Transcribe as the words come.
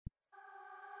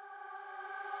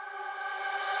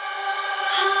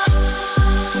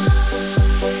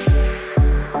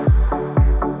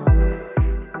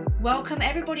Welcome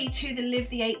everybody to the Live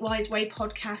the 8 Wise Way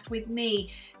podcast with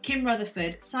me, Kim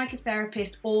Rutherford,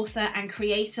 psychotherapist, author and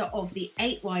creator of the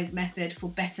 8 Wise method for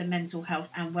better mental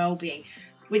health and well-being,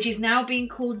 which is now being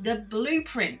called the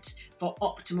blueprint for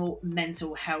optimal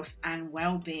mental health and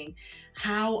well-being.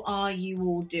 How are you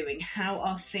all doing? How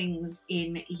are things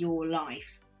in your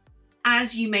life?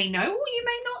 As you may know, or you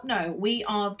may not know, we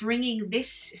are bringing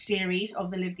this series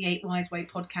of the Live the 8 Wise Way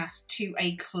podcast to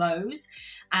a close.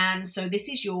 And so this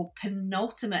is your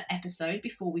penultimate episode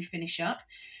before we finish up.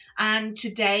 And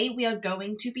today we are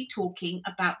going to be talking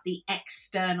about the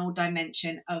external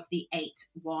dimension of the 8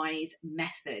 Wise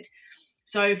method.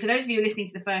 So for those of you listening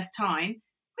to the first time,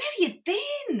 where have you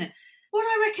been? What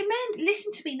I recommend,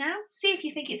 listen to me now, see if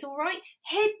you think it's all right.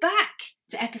 Head back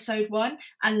to episode 1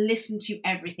 and listen to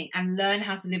everything and learn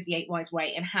how to live the 8 Wise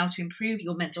Way and how to improve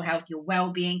your mental health, your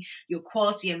well-being, your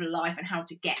quality of life, and how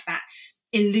to get that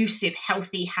elusive,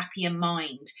 healthy, happier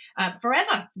mind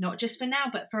forever, not just for now,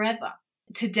 but forever.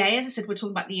 Today, as I said, we're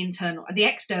talking about the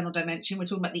external dimension. We're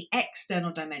talking about the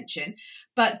external dimension,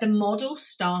 but the model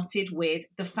started with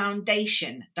the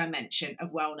foundation dimension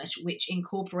of wellness, which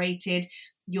incorporated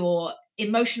your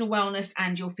emotional wellness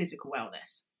and your physical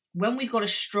wellness. When we've got a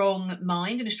strong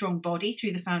mind and a strong body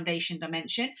through the foundation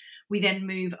dimension, we then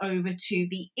move over to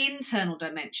the internal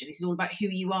dimension. This is all about who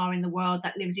you are in the world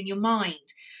that lives in your mind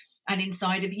and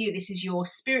inside of you. This is your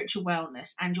spiritual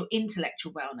wellness and your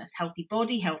intellectual wellness, healthy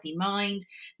body, healthy mind.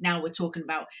 Now we're talking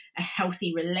about a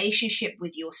healthy relationship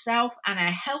with yourself and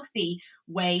a healthy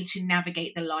way to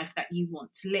navigate the life that you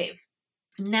want to live.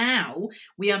 Now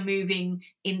we are moving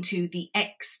into the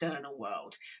external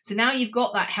world. So now you've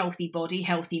got that healthy body,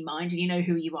 healthy mind, and you know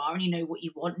who you are and you know what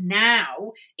you want.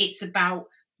 Now it's about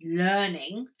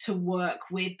learning to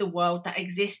work with the world that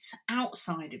exists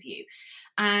outside of you.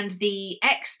 And the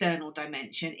external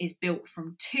dimension is built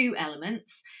from 2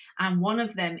 elements, and one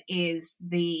of them is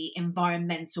the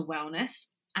environmental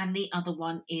wellness, and the other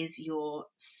one is your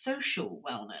social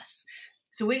wellness.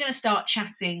 So we're going to start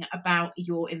chatting about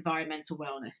your environmental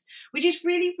wellness, which is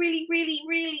really, really, really,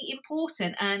 really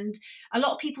important. And a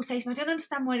lot of people say to me, I don't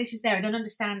understand why this is there. I don't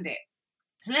understand it.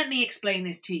 So let me explain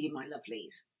this to you, my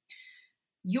lovelies.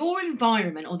 Your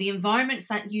environment, or the environments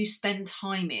that you spend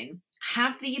time in,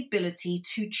 have the ability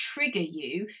to trigger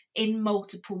you in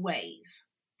multiple ways.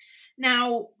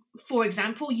 Now, for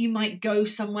example, you might go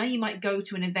somewhere, you might go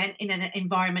to an event in an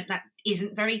environment that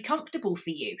isn't very comfortable for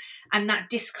you, and that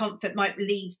discomfort might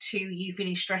lead to you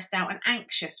feeling stressed out and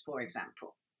anxious, for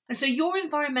example. And so your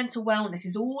environmental wellness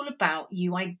is all about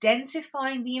you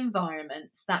identifying the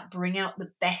environments that bring out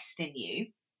the best in you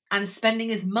and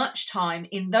spending as much time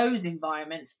in those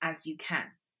environments as you can.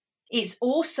 It's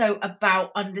also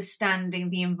about understanding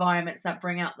the environments that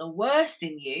bring out the worst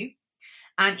in you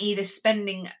and either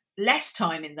spending less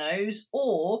time in those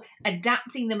or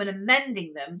adapting them and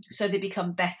amending them so they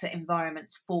become better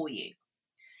environments for you.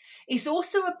 It's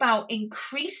also about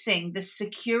increasing the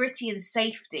security and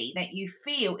safety that you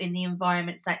feel in the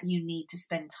environments that you need to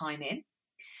spend time in.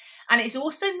 And it's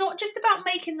also not just about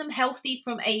making them healthy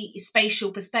from a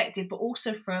spatial perspective, but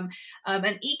also from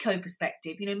an eco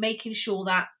perspective, making sure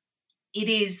that it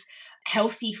is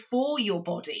healthy for your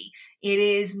body. It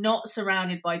is not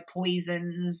surrounded by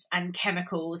poisons and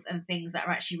chemicals and things that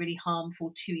are actually really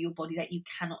harmful to your body that you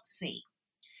cannot see.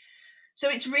 So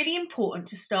it's really important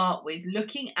to start with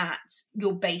looking at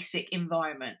your basic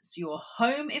environments, your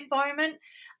home environment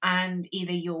and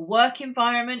either your work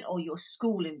environment or your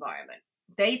school environment.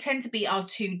 They tend to be our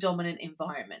 2 dominant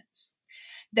environments.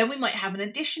 Then we might have an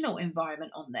additional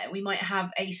environment on there. We might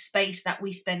have a space that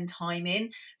we spend time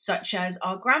in, such as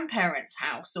our grandparents'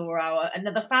 house or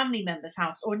another family member's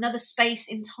house or another space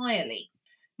entirely.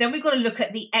 Then we've got to look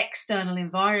at the external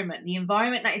environment, the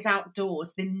environment that is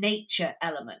outdoors, the nature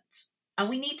element. And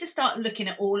we need to start looking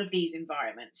at all of these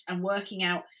environments and working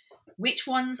out which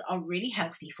ones are really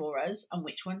healthy for us and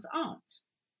which ones aren't.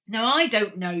 Now, I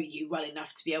don't know you well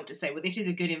enough to be able to say, well, this is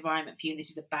a good environment for you and this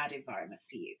is a bad environment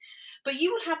for you. But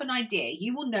you will have an idea.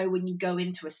 You will know when you go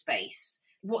into a space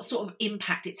what sort of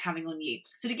impact it's having on you.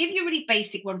 So to give you a really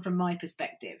basic one from my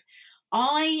perspective,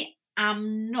 I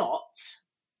am not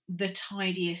the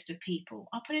tidiest of people.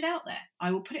 I'll put it out there.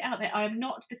 I will put it out there. I am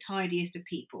not the tidiest of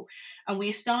people. And we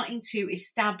are starting to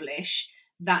establish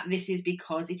that this is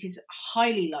because it is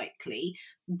highly likely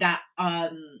that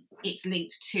it's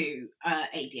linked to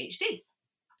ADHD.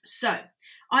 So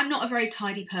I'm not a very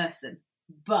tidy person,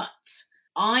 but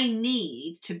I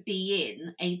need to be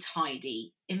in a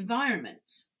tidy environment.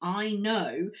 I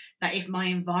know that if my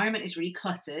environment is really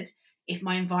cluttered, if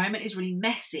my environment is really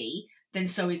messy, then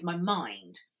so is my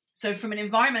mind. So from an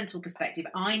environmental perspective,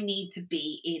 I need to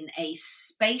be in a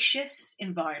spacious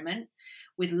environment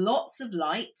with lots of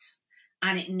light,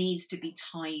 and it needs to be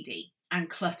tidy and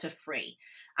clutter free.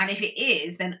 And if it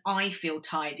is, then I feel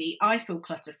tidy, I feel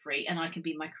clutter free, and I can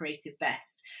be my creative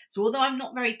best. So although I'm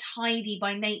not very tidy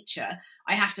by nature,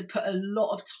 I have to put a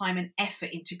lot of time and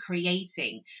effort into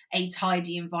creating a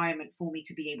tidy environment for me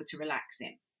to be able to relax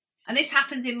in. And this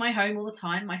happens in my home all the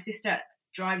time. My sister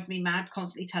drives me mad,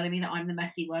 constantly telling me that I'm the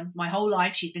messy one. My whole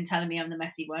life, she's been telling me I'm the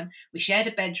messy one. We shared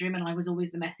a bedroom and I was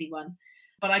always the messy one.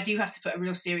 But I do have to put a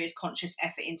real serious conscious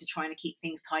effort into trying to keep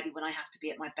things tidy when I have to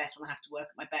be at my best, when I have to work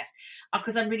at my best.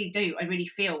 Because I really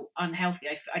feel unhealthy.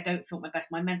 I don't feel at my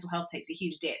best. My mental health takes a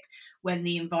huge dip when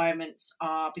the environments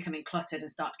are becoming cluttered and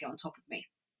start to get on top of me.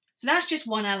 So that's just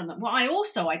one element. What I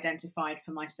also identified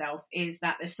for myself is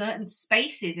that there's certain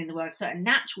spaces in the world, certain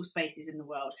natural spaces in the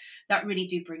world that really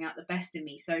do bring out the best in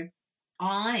me. So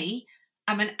I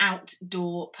am an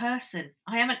outdoor person.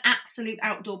 I am an absolute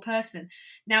outdoor person.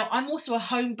 Now, I'm also a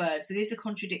home bird, so there's a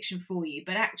contradiction for you.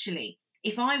 But actually,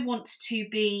 if I want to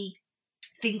be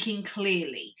thinking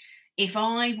clearly, if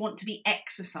I want to be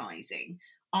exercising,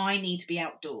 I need to be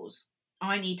outdoors.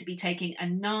 I need to be taking a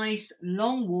nice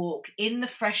long walk in the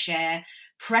fresh air,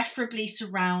 preferably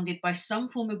surrounded by some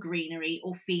form of greenery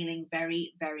or feeling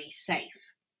very, very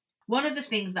safe. One of the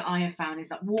things that I have found is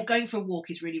that going for a walk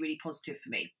is really, really positive for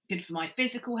me. Good for my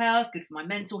physical health, good for my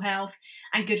mental health,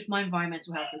 and good for my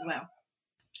environmental health as well.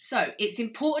 So it's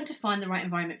important to find the right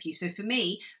environment for you. So for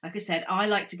me, like I said, I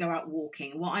like to go out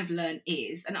walking. What I've learned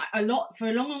is, for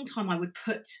a long time, I would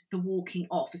put the walking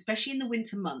off, especially in the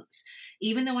winter months,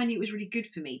 even though I knew it was really good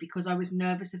for me because I was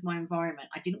nervous of my environment.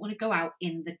 I didn't want to go out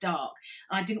in the dark.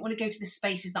 And I didn't want to go to the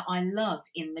spaces that I love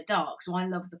in the dark. So I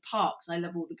love the parks. I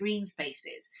love all the green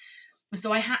spaces.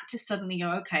 So I had to suddenly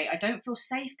go, okay, I don't feel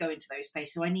safe going to those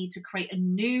spaces. So I need to create a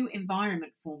new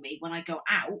environment for me when I go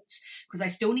out, because I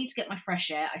still need to get my fresh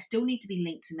air. I still need to be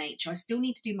linked to nature. I still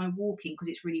need to do my walking because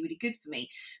it's really, really good for me.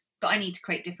 But I need to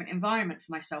create different environment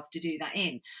for myself to do that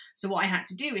in. So what I had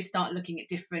to do is start looking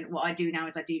at what I do now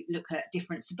is I do look at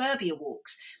different suburbia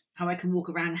walks, how I can walk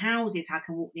around houses, how I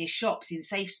can walk near shops in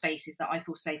safe spaces that I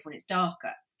feel safe when it's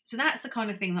darker. So that's the kind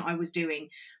of thing that I was doing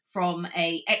from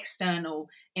a external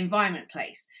environment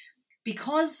place.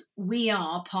 Because we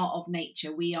are part of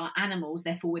nature, we are animals,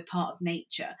 therefore we're part of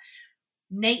nature.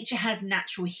 Nature has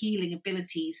natural healing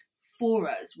abilities for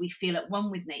us. We feel at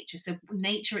one with nature. So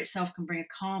nature itself can bring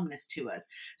a calmness to us.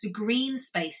 So green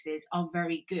spaces are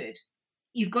very good.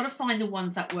 You've got to find the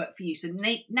ones that work for you. So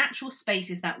natural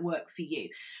spaces that work for you.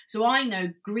 So I know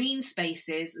green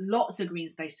spaces, lots of green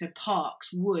spaces, so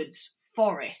parks, woods,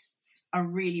 forests are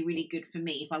really, really good for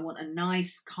me if I want a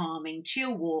nice, calming,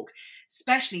 chill walk,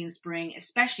 especially in spring,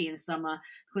 especially in summer,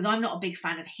 because I'm not a big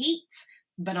fan of heat,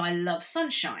 but I love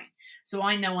sunshine. So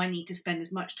I know I need to spend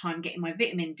as much time getting my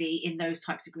vitamin D in those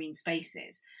types of green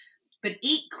spaces. But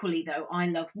equally, though, I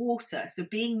love water. So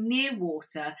being near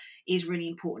water is really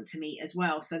important to me as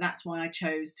well. So that's why I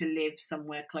chose to live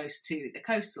somewhere close to the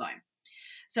coastline.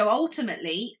 So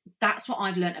ultimately, that's what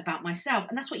I've learned about myself.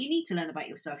 And that's what you need to learn about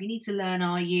yourself. You need to learn,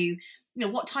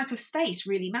 what type of space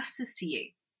really matters to you?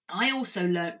 I also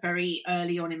learned very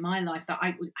early on in my life that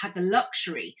I had the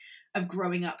luxury of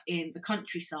growing up in the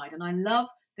countryside. And I love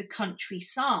the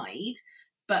countryside,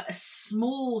 but a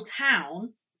small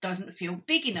town doesn't feel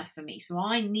big enough for me. So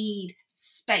I need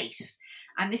space.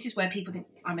 And this is where people think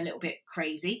I'm a little bit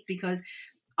crazy, because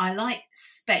I like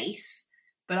space,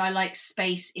 but I like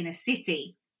space in a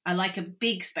city. I like a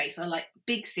big space. I like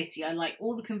big city. I like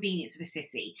all the convenience of a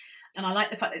city. And I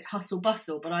like the fact that it's hustle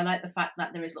bustle, but I like the fact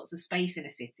that there is lots of space in a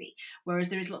city, whereas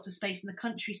there is lots of space in the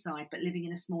countryside, but living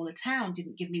in a smaller town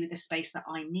didn't give me the space that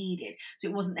I needed. So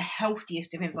it wasn't the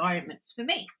healthiest of environments for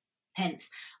me.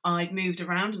 Hence, I've moved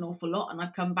around an awful lot and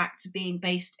I've come back to being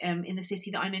based in the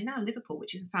city that I'm in now, Liverpool,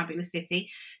 which is a fabulous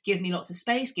city. Gives me lots of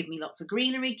space, gives me lots of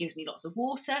greenery, gives me lots of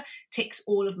water, ticks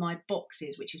all of my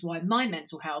boxes, which is why my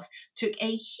mental health took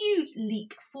a huge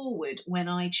leap forward when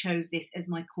I chose this as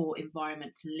my core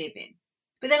environment to live in.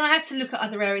 But then I had to look at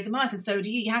other areas of my life, and so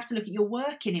do you. You have to look at your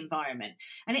working environment.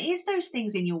 And it is those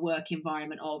things in your work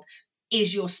environment of,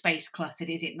 is your space cluttered?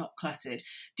 Is it not cluttered?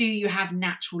 Do you have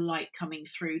natural light coming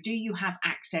through? Do you have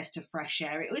access to fresh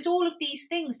air? It was all of these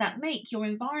things that make your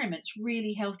environments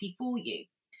really healthy for you.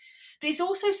 But it's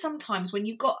also sometimes when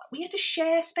you have to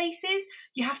share spaces,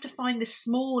 you have to find the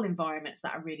small environments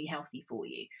that are really healthy for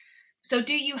you. So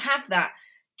do you have that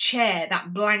chair,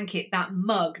 that blanket, that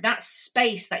mug, that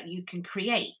space that you can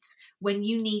create when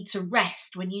you need to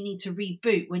rest, when you need to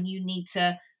reboot, when you need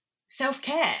to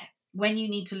self-care, when you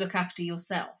need to look after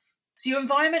yourself? So your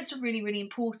environments are really, really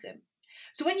important.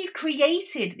 So when you've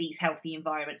created these healthy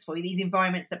environments for you, these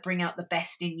environments that bring out the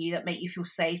best in you, that make you feel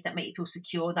safe, that make you feel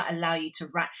secure, that allow you to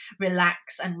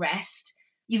relax and rest,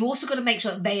 you've also got to make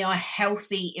sure that they are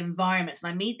healthy environments.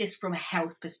 And I mean this from a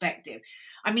health perspective.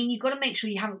 I mean, you've got to make sure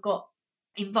you haven't got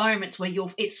environments where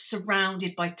it's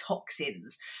surrounded by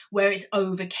toxins, where it's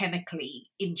over chemically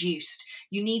induced.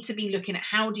 You need to be looking at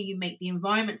how do you make the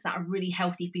environments that are really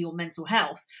healthy for your mental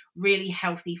health really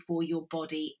healthy for your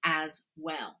body as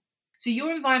well. So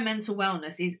your environmental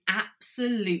wellness is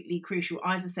absolutely crucial.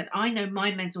 As I said, I know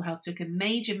my mental health took a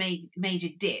major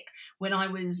dip when I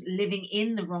was living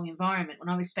in the wrong environment, when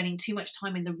I was spending too much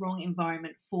time in the wrong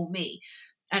environment for me.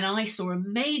 And I saw a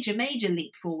major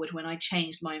leap forward when I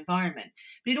changed my environment.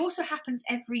 But it also happens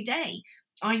every day.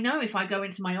 I know if I go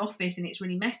into my office and it's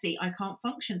really messy, I can't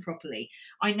function properly.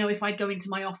 I know if I go into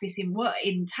my office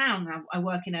in town, I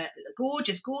work in a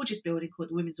gorgeous building called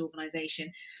the Women's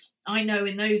Organisation. I know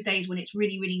in those days when it's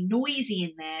really, really noisy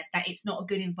in there, that it's not a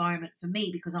good environment for me,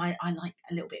 because I like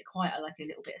a little bit of quiet. I like a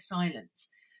little bit of silence.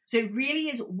 So it really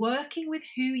is working with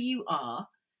who you are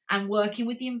and working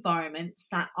with the environments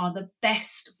that are the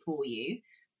best for you,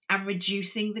 and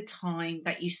reducing the time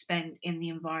that you spend in the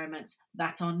environments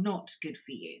that are not good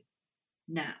for you.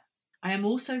 Now, I am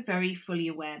also very fully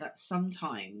aware that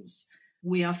sometimes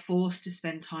we are forced to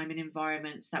spend time in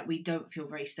environments that we don't feel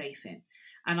very safe in.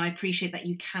 And I appreciate that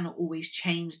you cannot always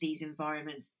change these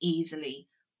environments easily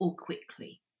or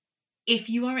quickly. If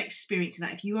you are experiencing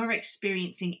that, if you are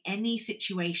experiencing any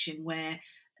situation where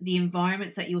the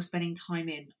environments that you're spending time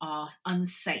in are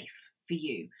unsafe for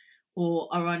you, or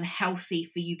are unhealthy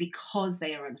for you because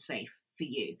they are unsafe for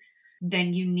you,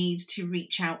 then you need to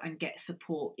reach out and get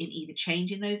support in either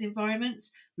changing those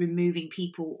environments, removing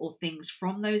people or things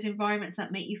from those environments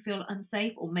that make you feel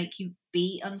unsafe or make you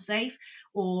be unsafe,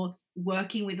 or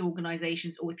working with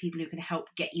organizations or with people who can help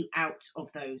get you out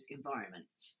of those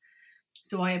environments.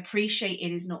 So I appreciate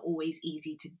it is not always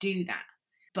easy to do that.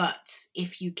 But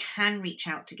if you can reach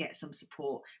out to get some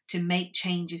support, to make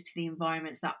changes to the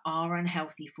environments that are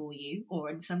unhealthy for you, or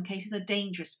in some cases are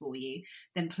dangerous for you,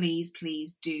 then please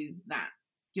do that.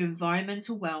 Your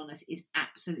environmental wellness is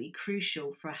absolutely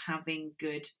crucial for having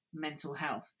good mental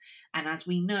health. And as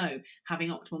we know, having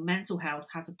optimal mental health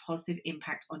has a positive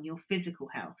impact on your physical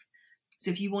health. So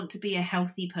if you want to be a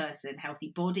healthy person,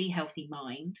 healthy body, healthy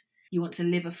mind, you want to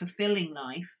live a fulfilling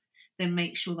life, then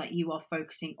make sure that you are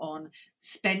focusing on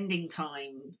spending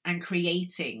time and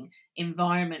creating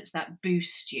environments that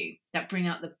boost you, that bring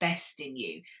out the best in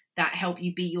you, that help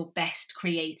you be your best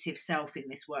creative self in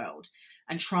this world.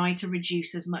 And try to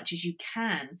reduce as much as you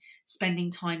can spending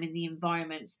time in the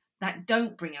environments that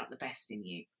don't bring out the best in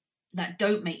you, that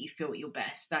don't make you feel at your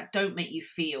best, that don't make you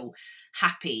feel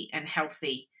happy and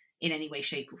healthy in any way,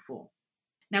 shape, or form.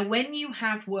 Now, when you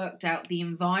have worked out the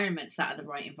environments that are the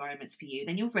right environments for you,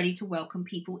 then you're ready to welcome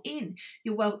people in.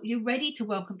 You're ready to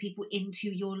welcome people into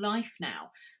your life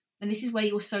now. And this is where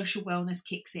your social wellness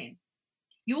kicks in.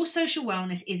 Your social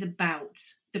wellness is about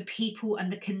the people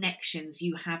and the connections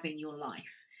you have in your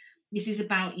life. This is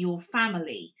about your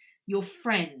family, your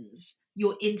friends,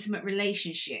 your intimate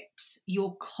relationships,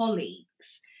 your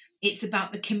colleagues. It's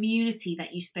about the community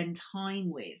that you spend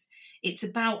time with. It's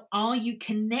about, are you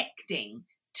connecting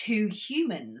to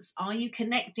humans? Are you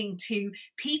connecting to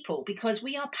people? Because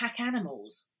we are pack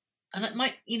animals. And it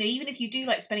might, even if you do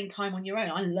like spending time on your own,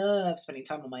 I love spending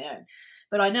time on my own,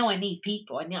 but I know I need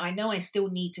people. I know I still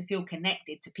need to feel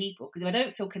connected to people, because if I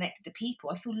don't feel connected to people,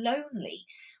 I feel lonely.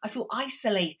 I feel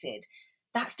isolated.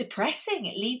 That's depressing.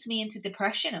 It leads me into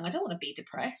depression, and I don't want to be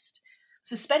depressed.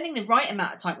 So spending the right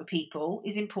amount of time with people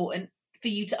is important for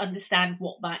you to understand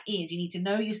what that is. You need to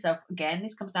know yourself. Again,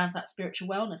 this comes down to that spiritual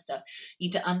wellness stuff. You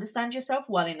need to understand yourself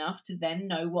well enough to then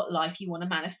know what life you want to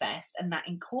manifest, and that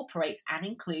incorporates and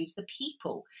includes the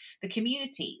people, the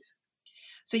communities.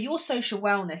 So your social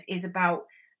wellness is about,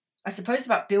 I suppose,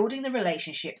 about building the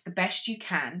relationships the best you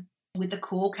can with the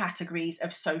core categories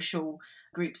of social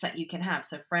groups that you can have.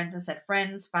 So friends, as I said,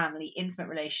 friends, family, intimate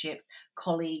relationships,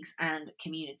 colleagues, and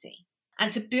community.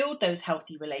 And to build those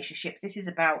healthy relationships, this is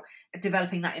about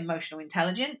developing that emotional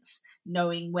intelligence,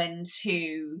 knowing when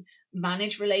to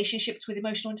manage relationships with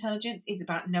emotional intelligence. Is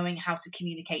about knowing how to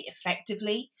communicate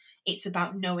effectively. It's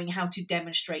about knowing how to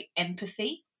demonstrate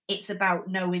empathy. It's about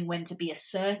knowing when to be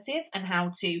assertive and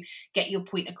how to get your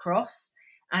point across.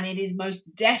 And it is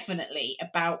most definitely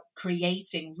about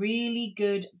creating really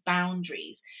good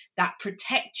boundaries that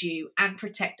protect you and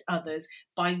protect others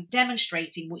by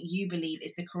demonstrating what you believe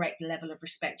is the correct level of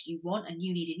respect you want and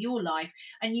you need in your life,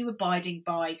 and you abiding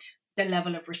by the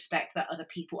level of respect that other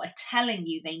people are telling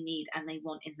you they need and they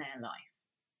want in their life.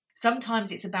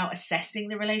 Sometimes it's about assessing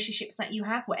the relationships that you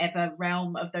have, whatever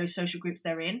realm of those social groups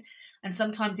they're in. And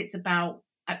sometimes it's about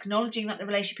acknowledging that the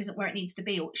relationship isn't where it needs to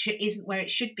be, or isn't where it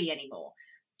should be anymore,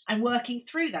 and working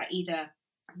through that, either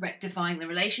rectifying the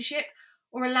relationship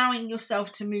or allowing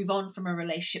yourself to move on from a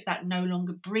relationship that no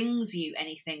longer brings you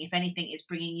anything. If anything, is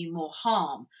bringing you more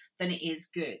harm than it is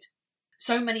good.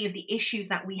 So many of the issues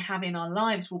that we have in our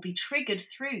lives will be triggered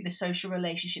through the social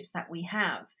relationships that we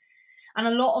have. And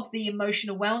a lot of the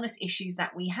emotional wellness issues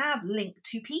that we have link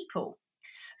to people.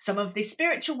 Some of the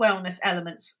spiritual wellness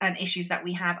elements and issues that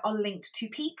we have are linked to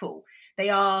people. They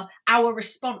are our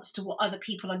response to what other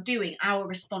people are doing, our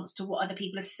response to what other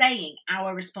people are saying,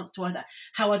 our response to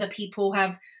how other people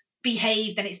have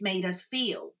behaved and it's made us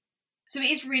feel. So it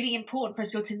is really important for us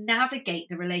to be able to navigate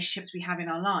the relationships we have in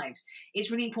our lives. It's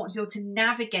really important to be able to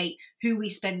navigate who we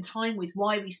spend time with,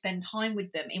 why we spend time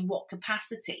with them, in what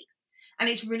capacity. And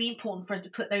it's really important for us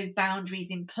to put those boundaries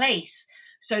in place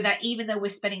so that even though we're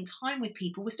spending time with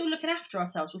people, we're still looking after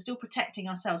ourselves, we're still protecting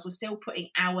ourselves, we're still putting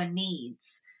our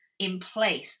needs in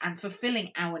place and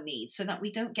fulfilling our needs so that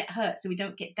we don't get hurt, so we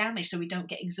don't get damaged, so we don't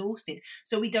get exhausted,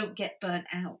 so we don't get burnt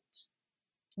out.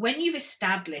 When you've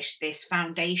established this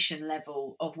foundation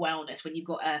level of wellness, when you've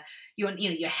got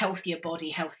your healthier body,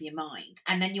 healthier mind,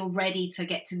 and then you're ready to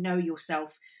get to know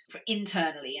yourself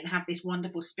internally and have this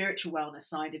wonderful spiritual wellness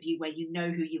side of you where you know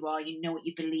who you are, you know what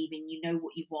you believe in, you know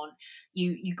what you want,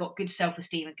 you've got good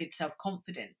self-esteem and good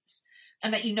self-confidence,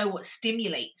 and that you know what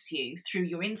stimulates you through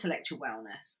your intellectual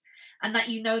wellness, and that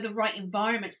you know the right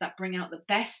environments that bring out the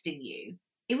best in you,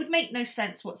 it would make no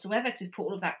sense whatsoever to put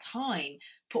all of that time,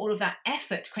 put all of that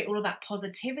effort to create all of that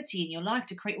positivity in your life,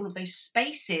 to create all of those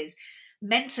spaces,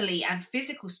 mentally and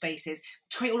physical spaces,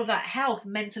 to create all of that health,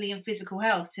 mentally and physical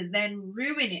health, to then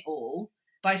ruin it all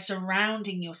by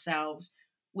surrounding yourselves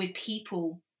with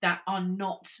people that are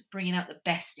not bringing out the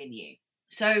best in you.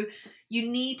 So you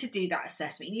need to do that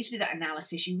assessment. You need to do that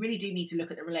analysis. You really do need to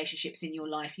look at the relationships in your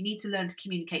life. You need to learn to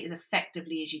communicate as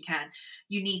effectively as you can.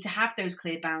 You need to have those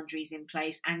clear boundaries in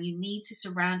place, and you need to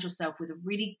surround yourself with a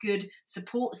really good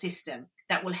support system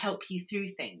that will help you through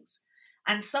things.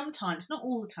 And sometimes, not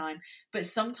all the time, but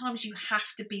sometimes you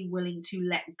have to be willing to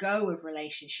let go of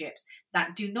relationships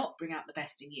that do not bring out the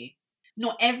best in you.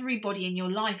 Not everybody in your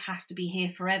life has to be here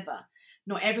forever.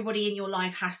 Not everybody in your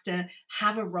life has to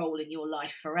have a role in your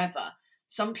life forever.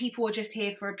 Some people are just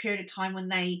here for a period of time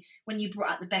when you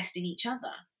brought out the best in each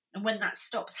other. And when that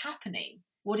stops happening,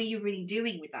 what are you really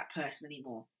doing with that person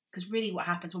anymore? Because really what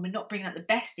happens when we're not bringing out the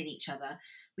best in each other,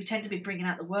 we tend to be bringing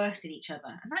out the worst in each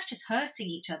other. And that's just hurting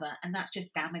each other, and that's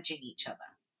just damaging each other.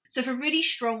 So for really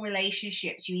strong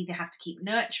relationships, you either have to keep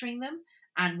nurturing them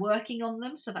and working on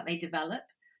them so that they develop.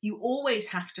 You always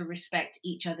have to respect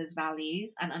each other's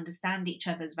values and understand each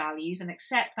other's values and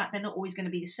accept that they're not always going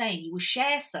to be the same. You will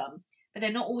share some, but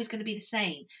they're not always going to be the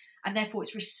same. And therefore,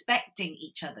 it's respecting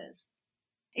each other's.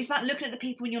 It's about looking at the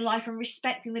people in your life and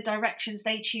respecting the directions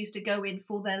they choose to go in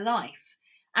for their life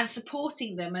and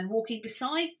supporting them and walking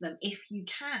beside them if you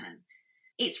can.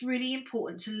 It's really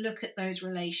important to look at those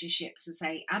relationships and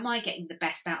say, am I getting the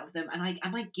best out of them? And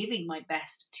am I giving my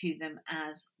best to them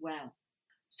as well?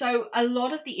 So a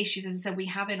lot of the issues, as I said, we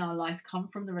have in our life come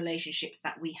from the relationships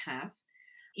that we have.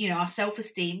 Our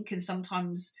self-esteem can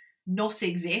sometimes not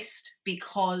exist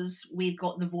because we've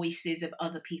got the voices of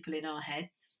other people in our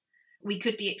heads. We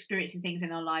could be experiencing things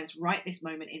in our lives right this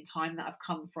moment in time that have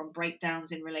come from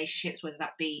breakdowns in relationships, whether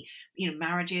that be,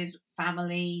 marriages,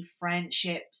 family,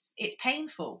 friendships. It's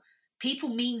painful. People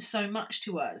mean so much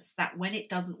to us that when it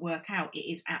doesn't work out, it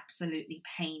is absolutely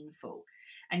painful.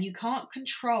 And you can't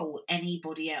control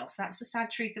anybody else. That's the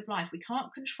sad truth of life. We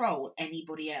can't control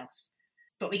anybody else.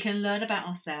 But we can learn about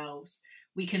ourselves.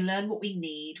 We can learn what we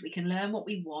need. We can learn what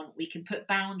we want. We can put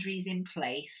boundaries in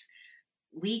place.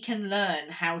 We can learn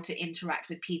how to interact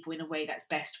with people in a way that's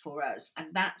best for us. And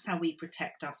that's how we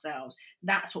protect ourselves.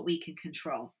 That's what we can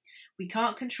control. We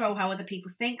can't control how other people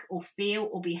think or feel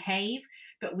or behave,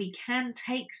 but we can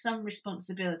take some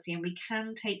responsibility and we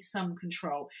can take some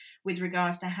control with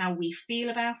regards to how we feel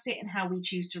about it and how we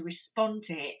choose to respond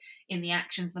to it in the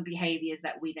actions and behaviours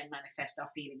that we then manifest our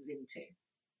feelings into.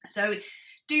 So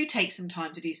do take some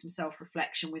time to do some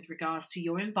self-reflection with regards to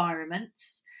your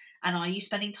environments. And are you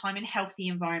spending time in healthy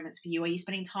environments for you? Are you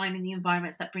spending time in the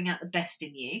environments that bring out the best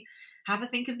in you? Have a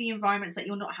think of the environments that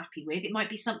you're not happy with. It might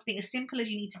be something as simple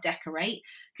as you need to decorate.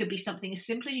 Could be something as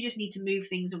simple as you just need to move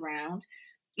things around.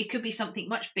 It could be something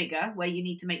much bigger where you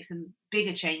need to make some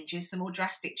bigger changes, some more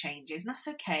drastic changes. And that's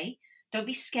okay. Don't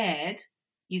be scared.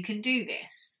 You can do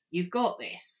this. You've got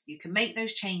this. You can make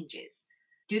those changes.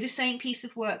 Do the same piece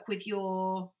of work with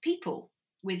your people,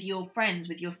 with your friends,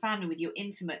 with your family, with your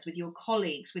intimates, with your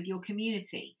colleagues, with your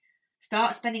community.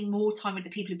 Start spending more time with the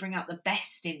people who bring out the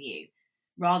best in you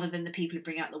rather than the people who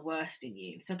bring out the worst in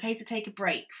you. It's okay to take a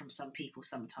break from some people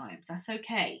sometimes. That's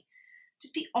okay.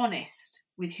 Just be honest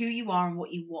with who you are and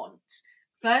what you want.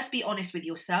 First, be honest with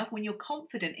yourself. When you're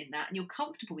confident in that and you're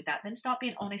comfortable with that, then start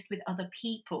being honest with other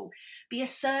people. Be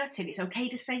assertive. It's okay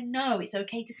to say no. It's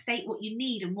okay to state what you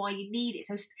need and why you need it.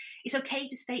 So it's okay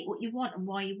to state what you want and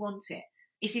why you want it.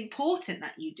 It's important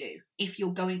that you do if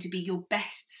you're going to be your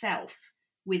best self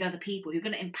with other people. You're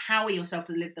going to empower yourself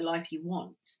to live the life you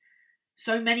want.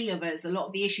 So many of us, a lot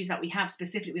of the issues that we have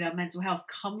specifically with our mental health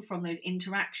come from those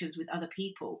interactions with other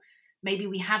people. Maybe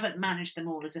we haven't managed them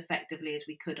all as effectively as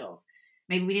we could have.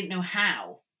 Maybe we didn't know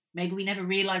how. Maybe we never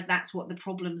realised that's what the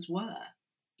problems were.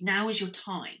 Now is your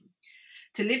time.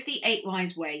 To live the 8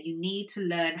 Whys way, you need to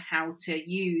learn how to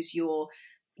use your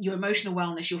emotional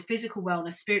wellness, your physical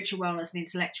wellness, spiritual wellness, and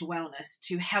intellectual wellness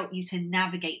to help you to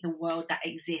navigate the world that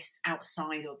exists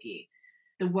outside of you.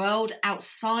 The world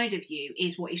outside of you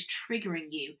is what is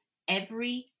triggering you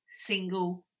every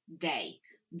single day.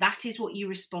 That is what you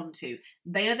respond to.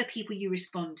 They are the people you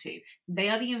respond to. They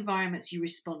are the environments you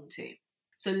respond to.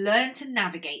 So learn to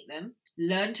navigate them,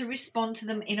 learn to respond to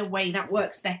them in a way that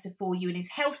works better for you and is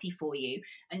healthy for you,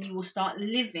 and you will start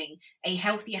living a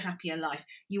healthier, happier life.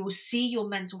 You will see your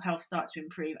mental health start to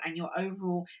improve and your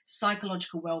overall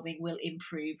psychological well-being will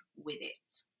improve with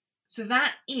it. So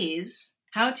that is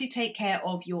how to take care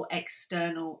of your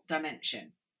external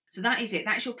dimension. So that is it.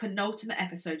 That's your penultimate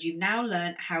episode. You've now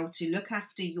learned how to look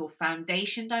after your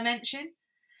foundation dimension,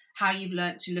 how you've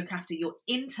learned to look after your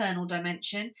internal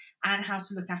dimension, and how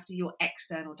to look after your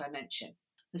external dimension.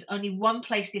 There's only one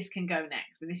place this can go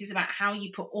next, and this is about how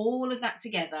you put all of that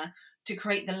together to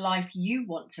create the life you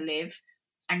want to live,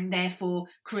 and therefore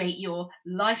create your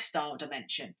lifestyle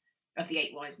dimension of the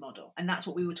 8 Whys model. And that's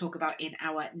what we will talk about in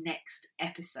our next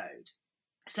episode.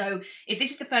 So if this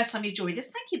is the first time you've joined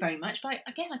us, thank you very much. But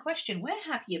again, I question, where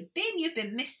have you been? You've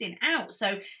been missing out.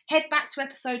 So head back to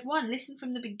episode 1, listen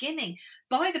from the beginning,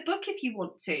 buy the book if you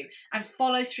want to, and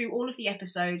follow through all of the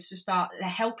episodes to start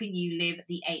helping you live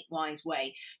the 8 Whys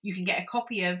way. You can get a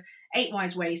copy of 8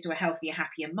 Whys Ways to a Healthier,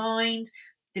 Happier Mind,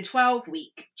 the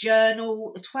 12-week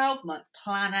journal, the 12-month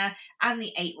planner, and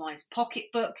the 8 Whys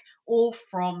pocketbook, all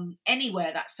from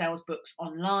anywhere that sells books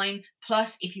online.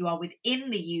 Plus, if you are within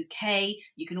the UK,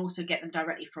 you can also get them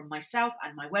directly from myself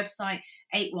and my website,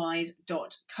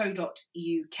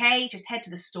 8whys.co.uk. Just head to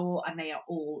the store and they are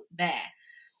all there.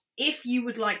 If you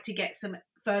would like to get some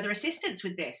further assistance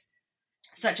with this,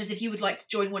 such as if you would like to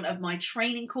join one of my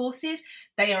training courses,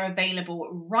 they are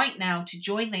available right now to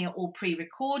join. They are all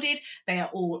pre-recorded. They are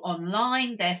all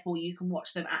online. Therefore, you can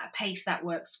watch them at a pace that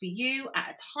works for you,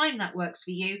 at a time that works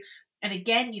for you. And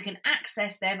again, you can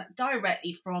access them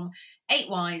directly from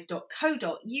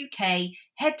 8whys.co.uk.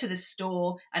 Head to the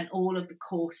store and all of the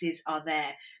courses are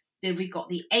there. Then we've got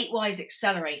the 8 Whys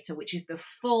Accelerator, which is the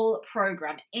full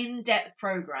program, in-depth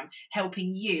program,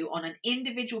 helping you on an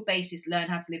individual basis learn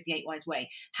how to live the 8 Whys way,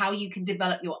 how you can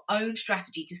develop your own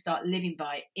strategy to start living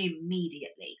by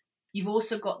immediately. You've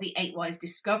also got the 8 Whys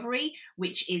Discovery,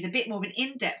 which is a bit more of an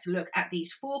in-depth look at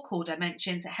these 4 core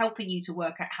dimensions, helping you to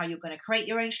work out how you're going to create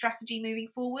your own strategy moving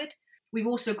forward. We've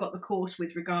also got the course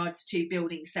with regards to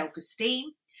building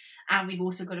self-esteem. And we've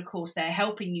also got a course there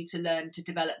helping you to learn to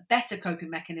develop better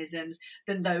coping mechanisms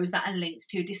than those that are linked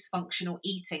to dysfunctional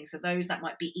eating. So those that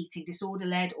might be eating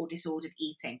disorder-led or disordered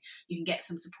eating. You can get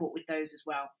some support with those as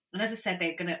well. And as I said,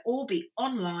 they're going to all be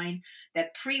online. They're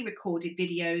pre-recorded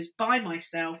videos by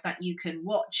myself that you can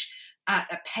watch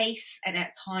at a pace and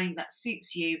at a time that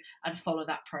suits you and follow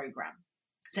that program.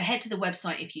 So head to the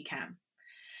website if you can.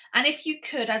 And if you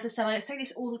could, as I said, I say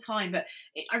this all the time, but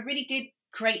I really did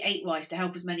create 8 Whys to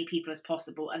help as many people as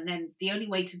possible. And then the only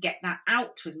way to get that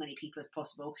out to as many people as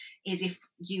possible is if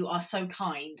you are so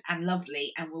kind and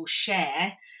lovely and will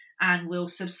share and will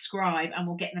subscribe and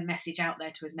will get the message out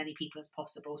there to as many people as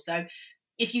possible. So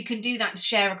if you can do that and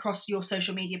share across your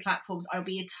social media platforms, I'll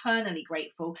be eternally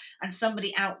grateful. And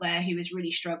somebody out there who is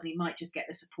really struggling might just get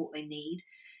the support they need.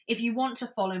 If you want to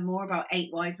follow more about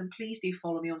 8 Whys, then please do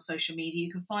follow me on social media.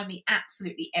 You can find me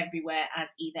absolutely everywhere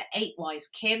as either 8 Whys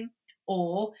Kim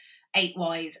or 8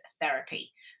 Whys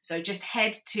Therapy. So just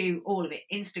head to all of it,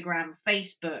 Instagram,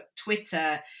 Facebook,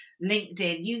 Twitter,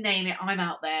 LinkedIn, you name it, I'm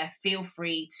out there. Feel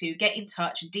free to get in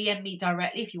touch, DM me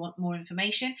directly if you want more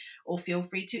information, or feel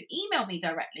free to email me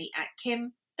directly at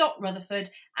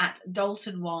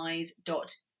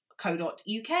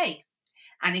kim.rutherford@daltonwise.co.uk.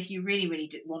 And if you really, really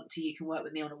want to, you can work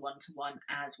with me on a one-to-one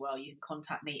as well. You can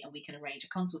contact me and we can arrange a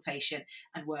consultation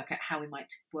and work out how we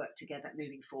might work together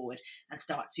moving forward and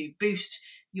start to boost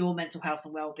your mental health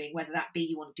and well-being, whether that be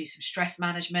you want to do some stress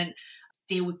management,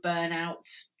 deal with burnout,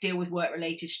 deal with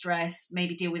work-related stress,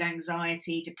 maybe deal with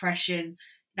anxiety, depression,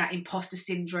 that imposter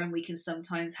syndrome we can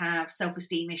sometimes have,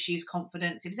 self-esteem issues,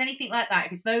 confidence. If it's anything like that,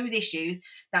 if it's those issues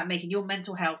that are making your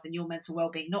mental health and your mental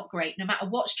well-being not great, no matter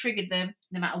what's triggered them,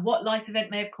 no matter what life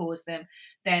event may have caused them,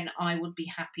 then I would be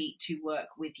happy to work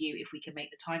with you if we can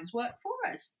make the times work for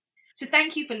us. So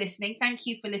thank you for listening. Thank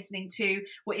you for listening to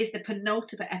what is the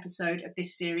penultimate episode of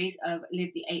this series of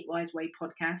Live the 8 Wise Way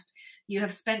podcast. You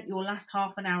have spent your last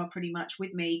half an hour pretty much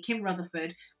with me, Kim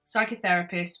Rutherford,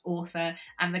 psychotherapist, author,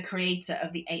 and the creator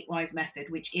of the 8 Wise Method,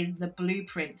 which is the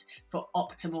blueprint for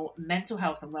optimal mental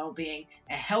health and well-being,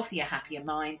 a healthier, happier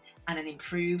mind, and an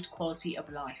improved quality of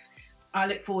life. I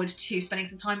look forward to spending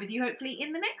some time with you, hopefully,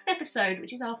 in the next episode,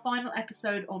 which is our final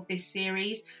episode of this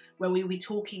series, where we will be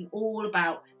talking all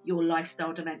about your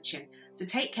lifestyle dimension. So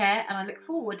take care, and I look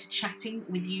forward to chatting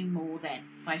with you more then.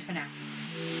 Bye for now.